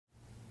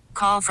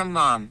call from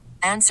mom.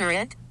 Answer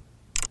it.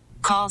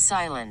 Call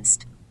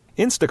silenced.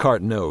 Instacart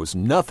knows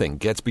nothing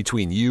gets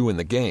between you and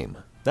the game.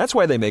 That's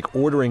why they make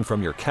ordering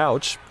from your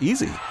couch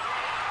easy.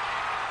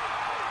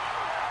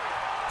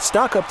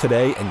 Stock up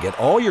today and get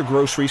all your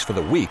groceries for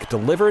the week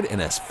delivered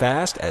in as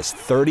fast as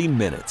 30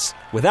 minutes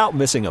without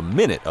missing a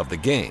minute of the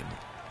game.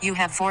 You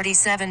have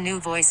 47 new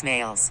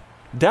voicemails.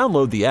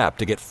 Download the app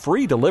to get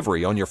free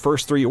delivery on your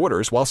first 3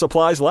 orders while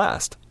supplies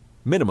last.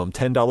 Minimum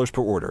 $10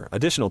 per order.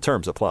 Additional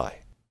terms apply.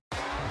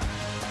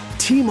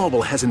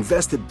 T-Mobile has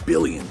invested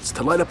billions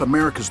to light up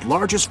America's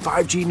largest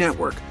 5G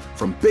network,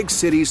 from big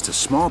cities to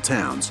small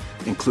towns,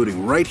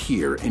 including right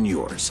here in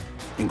yours.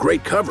 And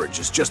great coverage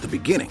is just the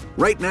beginning.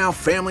 Right now,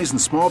 families and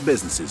small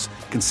businesses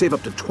can save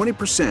up to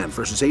 20%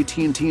 versus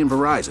AT&T and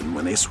Verizon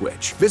when they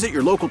switch. Visit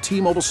your local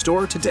T-Mobile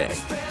store today.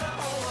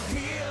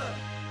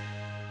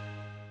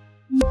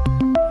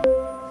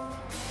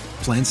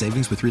 Plan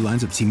savings with 3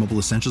 lines of T-Mobile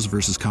Essentials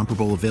versus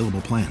comparable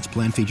available plans.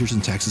 Plan features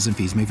and taxes and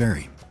fees may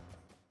vary.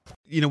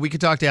 We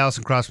could talk to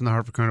Allison Cross from the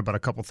Hartford Courant about a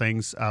couple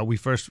things. We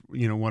first,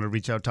 want to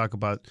reach out, talk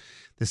about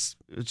this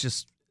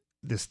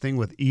thing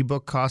with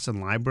eBook costs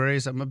in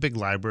libraries. I'm a big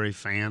library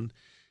fan.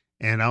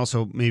 And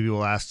also maybe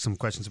we'll ask some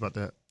questions about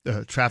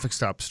the traffic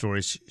stop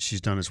stories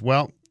she's done as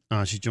well.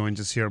 She joins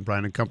us here on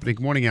Brian & Company.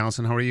 Good morning,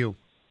 Allison. How are you?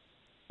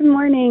 Good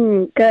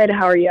morning. Good.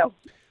 How are you?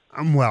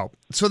 I'm well.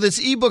 So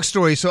this ebook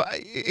story,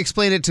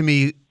 explain it to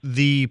me.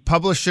 The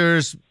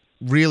publishers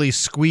really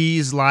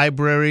squeeze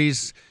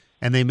libraries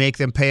and they make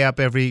them pay up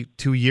every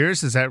 2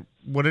 years. Is that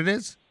what it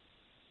is?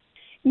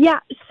 Yeah.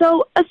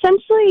 So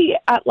essentially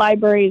at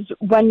libraries,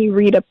 when you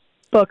read a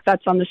book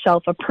that's on the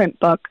shelf, a print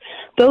book,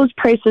 those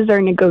prices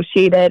are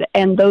negotiated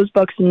and those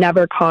books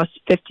never cost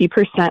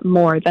 50%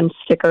 more than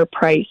sticker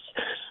price.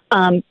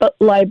 But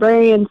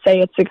librarians say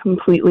it's a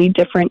completely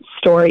different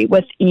story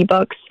with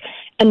ebooks,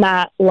 and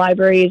that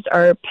libraries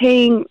are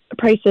paying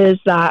prices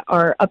that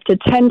are up to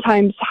 10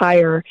 times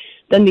higher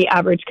than the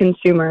average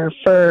consumer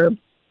for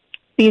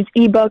these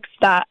ebooks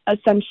that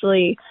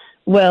essentially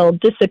will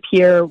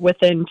disappear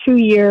within 2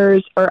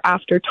 years or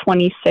after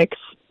 26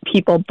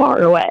 people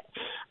borrow it.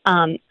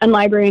 And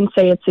librarians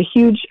say it's a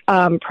huge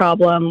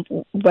problem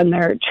when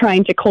they're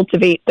trying to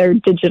cultivate their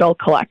digital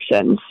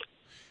collections.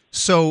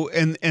 So,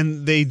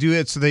 and they do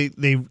it, so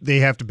they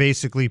have to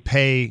basically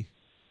pay.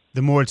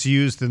 The more it's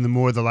used, then the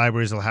more the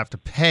libraries will have to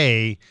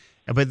pay.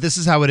 But this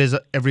is how it is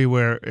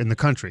everywhere in the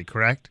country,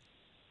 correct?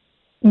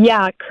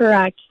 Yeah,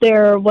 correct.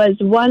 There was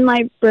one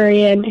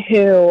librarian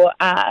who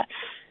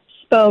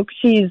spoke.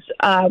 She's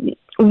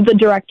the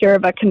director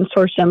of a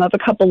consortium of a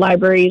couple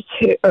libraries,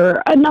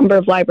 or a number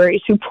of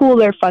libraries, who pool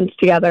their funds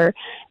together.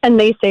 And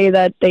they say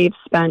that they've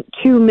spent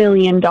 $2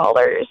 million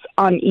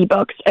on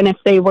ebooks. And if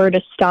they were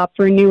to stop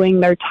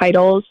renewing their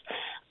titles,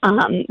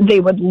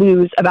 they would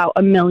lose about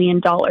 $1 million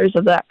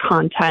of that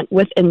content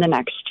within the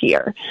next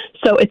year.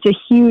 So it's a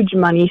huge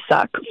money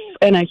suck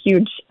and a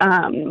huge,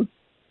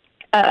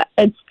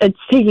 it's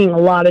taking a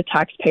lot of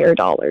taxpayer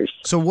dollars.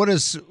 So what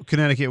does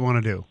Connecticut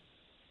want to do?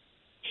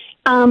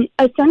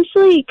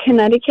 Essentially,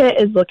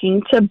 Connecticut is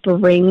looking to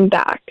bring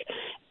back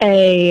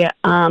a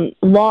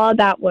law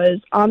that was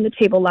on the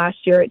table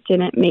last year. It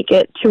didn't make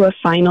it to a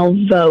final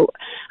vote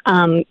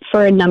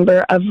for a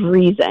number of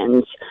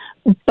reasons.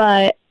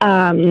 But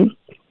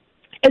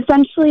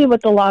essentially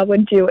what the law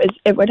would do is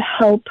it would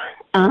help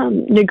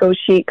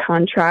negotiate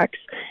contracts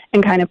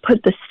and kind of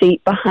put the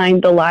state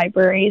behind the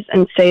libraries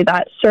and say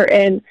that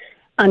certain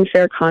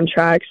unfair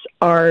contracts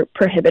are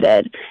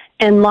prohibited.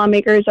 And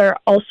lawmakers are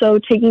also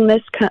taking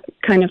this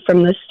kind of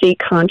from the state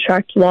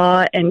contract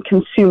law and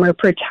consumer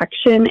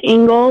protection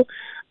angle,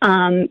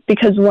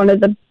 because one of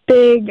the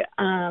big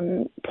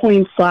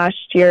points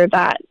last year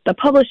that the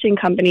publishing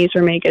companies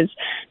were making is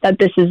that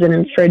this is an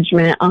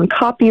infringement on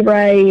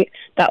copyright,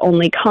 that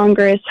only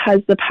Congress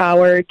has the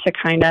power to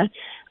kind of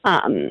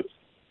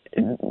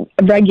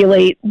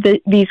regulate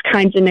these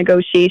kinds of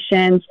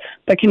negotiations.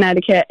 But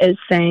Connecticut is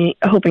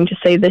hoping to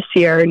say this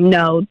year,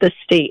 no, the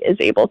state is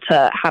able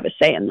to have a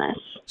say in this.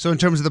 So in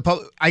terms of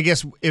I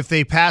guess if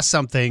they pass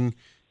something,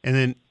 and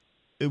then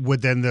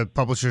would then the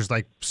publishers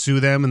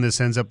sue them, and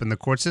this ends up in the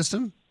court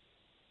system?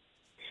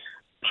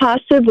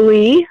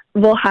 Possibly.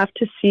 We'll have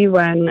to see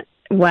when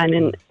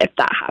and if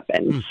that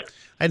happens.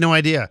 I had no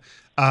idea.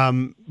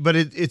 But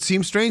it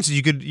seems strange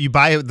that you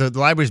buy the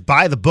libraries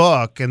buy the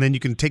book, and then you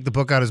can take the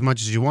book out as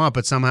much as you want,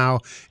 but somehow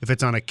if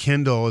it's on a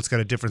Kindle, it's got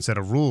a different set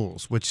of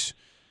rules, which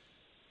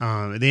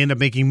they end up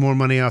making more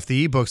money off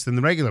the ebooks than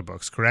the regular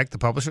books, correct? The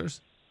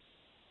publishers?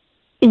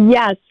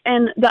 Yes,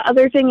 and the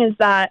other thing is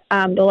that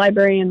the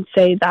librarians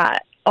say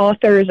that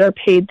authors are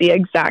paid the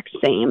exact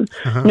same,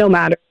 no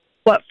matter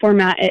what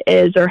format it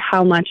is or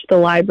how much the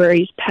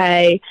libraries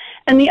pay.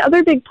 And the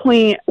other big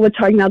point with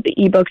talking about the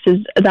ebooks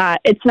is that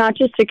it's not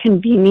just a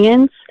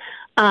convenience.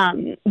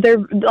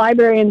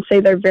 Librarians say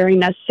they're very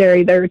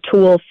necessary. They're a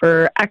tool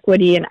for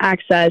equity and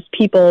access,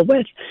 people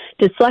with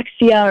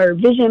dyslexia or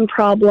vision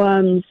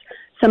problems,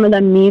 some of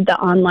them need the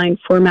online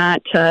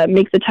format to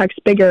make the text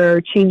bigger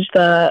or change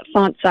the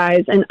font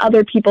size, and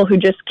other people who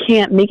just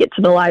can't make it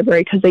to the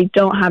library because they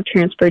don't have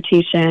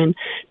transportation,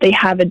 they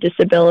have a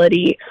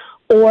disability,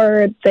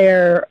 or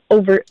they're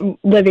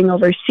living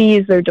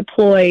overseas, they're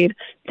deployed,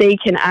 they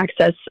can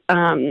access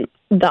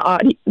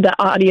the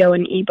audio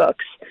and ebooks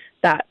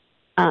that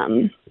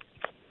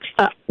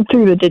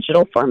through the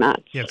digital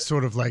format. Yeah, it's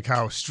sort of like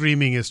how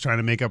streaming is trying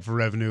to make up for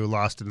revenue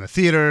lost in the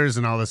theaters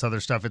and all this other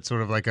stuff. It's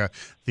sort of like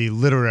the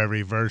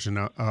literary version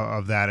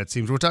of that, it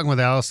seems. We're talking with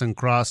Allison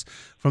Cross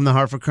from the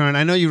Hartford Courant.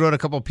 I know you wrote a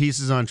couple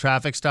pieces on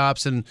traffic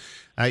stops, and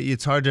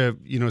it's hard to,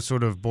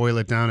 sort of boil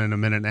it down in a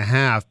minute and a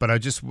half, but I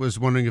just was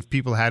wondering if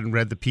people hadn't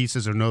read the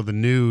pieces or know the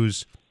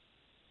news.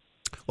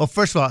 Well,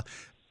 first of all,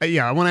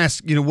 I want to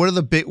ask, what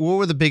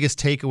were the biggest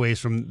takeaways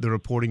from the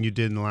reporting you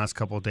did in the last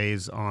couple of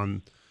days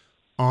on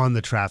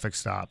the traffic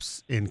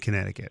stops in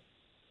Connecticut?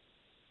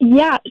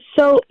 Yeah,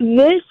 so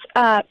this,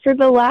 for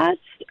the last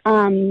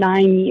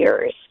 9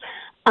 years,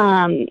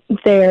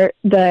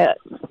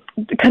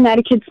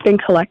 Connecticut's been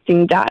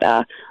collecting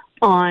data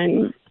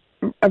on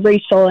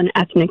racial and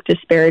ethnic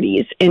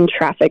disparities in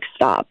traffic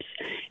stops.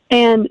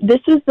 And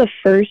this is the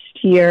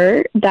first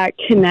year that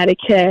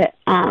Connecticut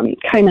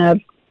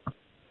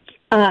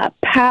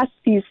passed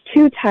these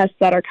two tests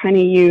that are kind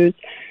of used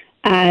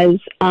as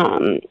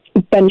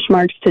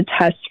benchmarks to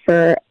test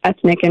for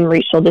ethnic and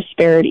racial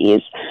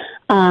disparities.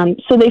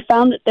 So they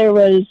found that there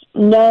was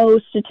no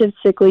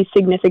statistically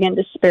significant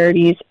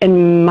disparities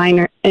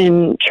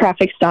in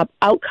traffic stop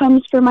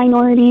outcomes for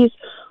minorities,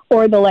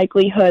 or the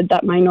likelihood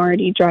that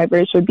minority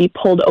drivers would be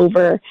pulled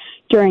over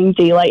during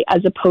daylight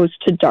as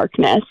opposed to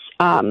darkness,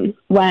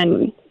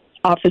 when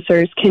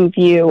officers can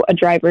view a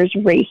driver's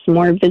race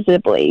more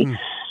visibly.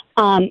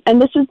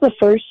 And this is the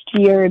first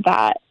year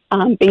that,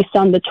 based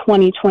on the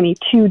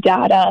 2022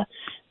 data,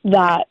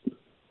 that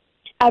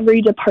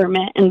every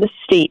department in the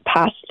state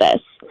passed this.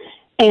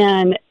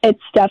 And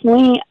it's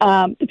definitely,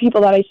 the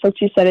people that I spoke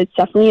to said it's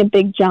definitely a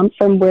big jump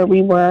from where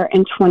we were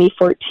in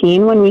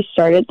 2014 when we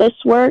started this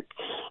work.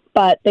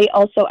 But they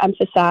also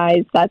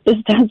emphasize that this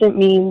doesn't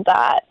mean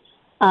that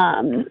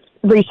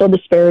racial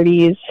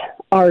disparities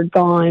are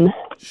gone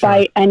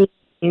by any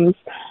means.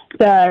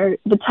 The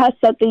tests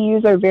that they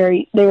use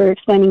they were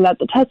explaining that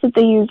the tests that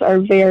they use are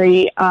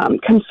very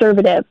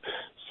conservative.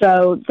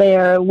 So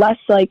they're less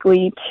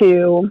likely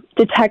to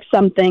detect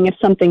something if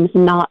something's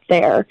not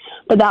there.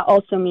 But that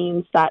also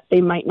means that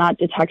they might not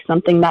detect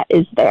something that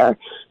is there.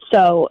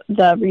 So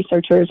the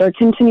researchers are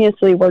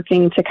continuously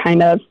working to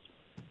kind of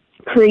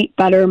create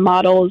better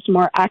models,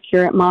 more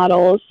accurate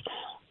models,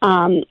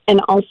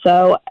 and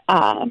also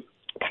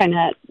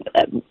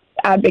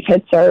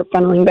advocates are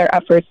funneling their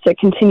efforts to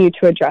continue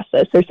to address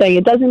this. They're saying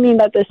it doesn't mean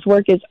that this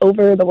work is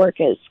over, the work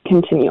is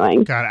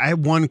continuing. God, I have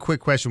one quick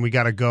question. We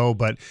got to go,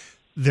 but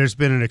there's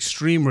been an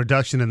extreme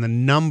reduction in the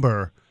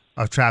number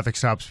of traffic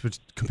stops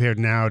compared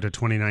now to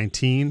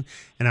 2019.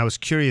 And I was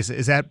curious,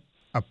 is that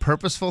a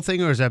purposeful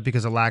thing, or is that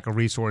because of lack of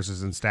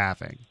resources and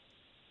staffing?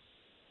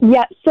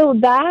 Yeah, so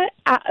that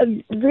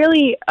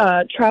really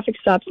traffic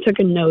stops took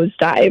a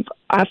nosedive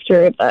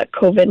after the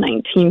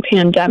COVID-19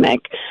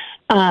 pandemic,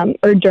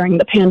 or during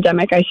the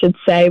pandemic, I should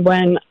say,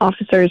 when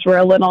officers were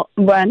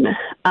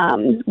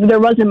there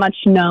wasn't much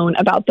known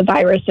about the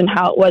virus and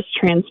how it was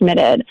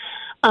transmitted.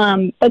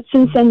 But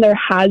since then, there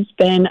has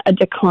been a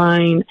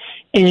decline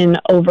in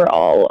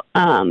overall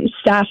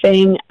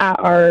staffing at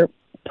our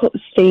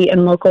state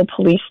and local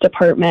police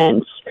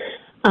departments.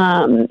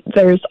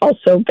 There's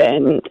also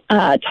been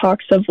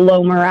talks of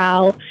low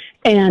morale,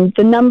 and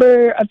the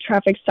number of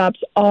traffic stops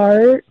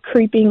are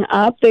creeping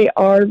up. They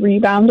are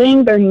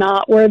rebounding. They're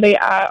not where they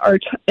are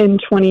in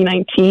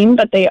 2019,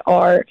 but they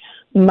are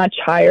much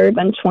higher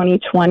than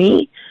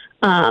 2020.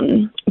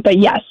 But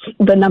yes,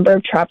 the number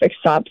of traffic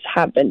stops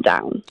have been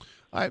down.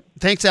 All right.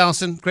 Thanks,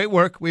 Allison. Great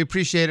work. We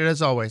appreciate it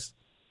as always.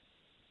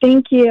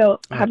 Thank you.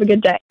 Have a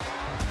good day.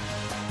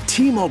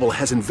 T-Mobile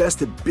has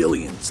invested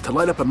billions to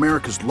light up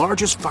America's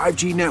largest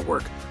 5G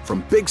network,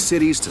 from big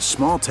cities to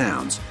small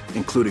towns,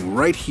 including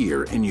right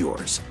here in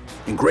yours.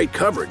 And great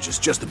coverage is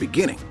just the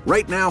beginning.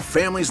 Right now,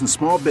 families and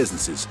small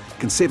businesses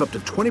can save up to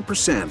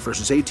 20%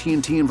 versus AT&T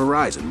and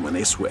Verizon when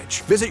they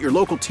switch. Visit your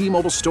local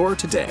T-Mobile store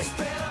today.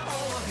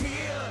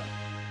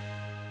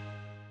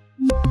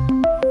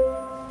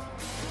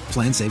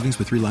 Plan savings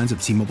with 3 lines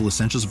of T-Mobile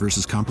Essentials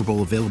versus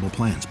comparable available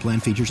plans. Plan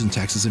features and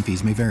taxes and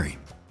fees may vary.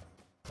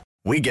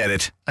 We get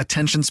it.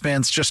 Attention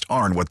spans just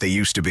aren't what they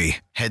used to be.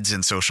 Heads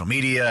in social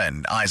media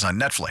and eyes on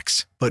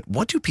Netflix. But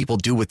what do people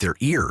do with their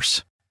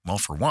ears? Well,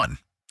 for one,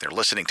 they're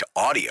listening to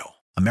audio.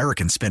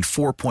 Americans spend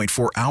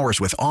 4.4 hours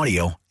with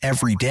audio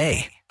every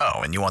day. Oh,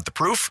 and you want the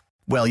proof?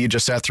 Well, you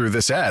just sat through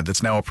this ad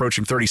that's now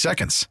approaching 30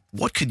 seconds.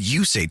 What could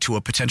you say to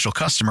a potential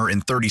customer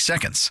in 30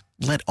 seconds?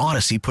 Let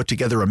Odyssey put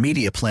together a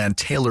media plan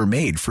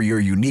tailor-made for your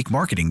unique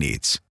marketing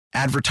needs.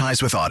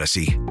 Advertise with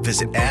Odyssey.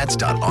 Visit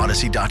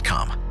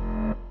ads.odyssey.com.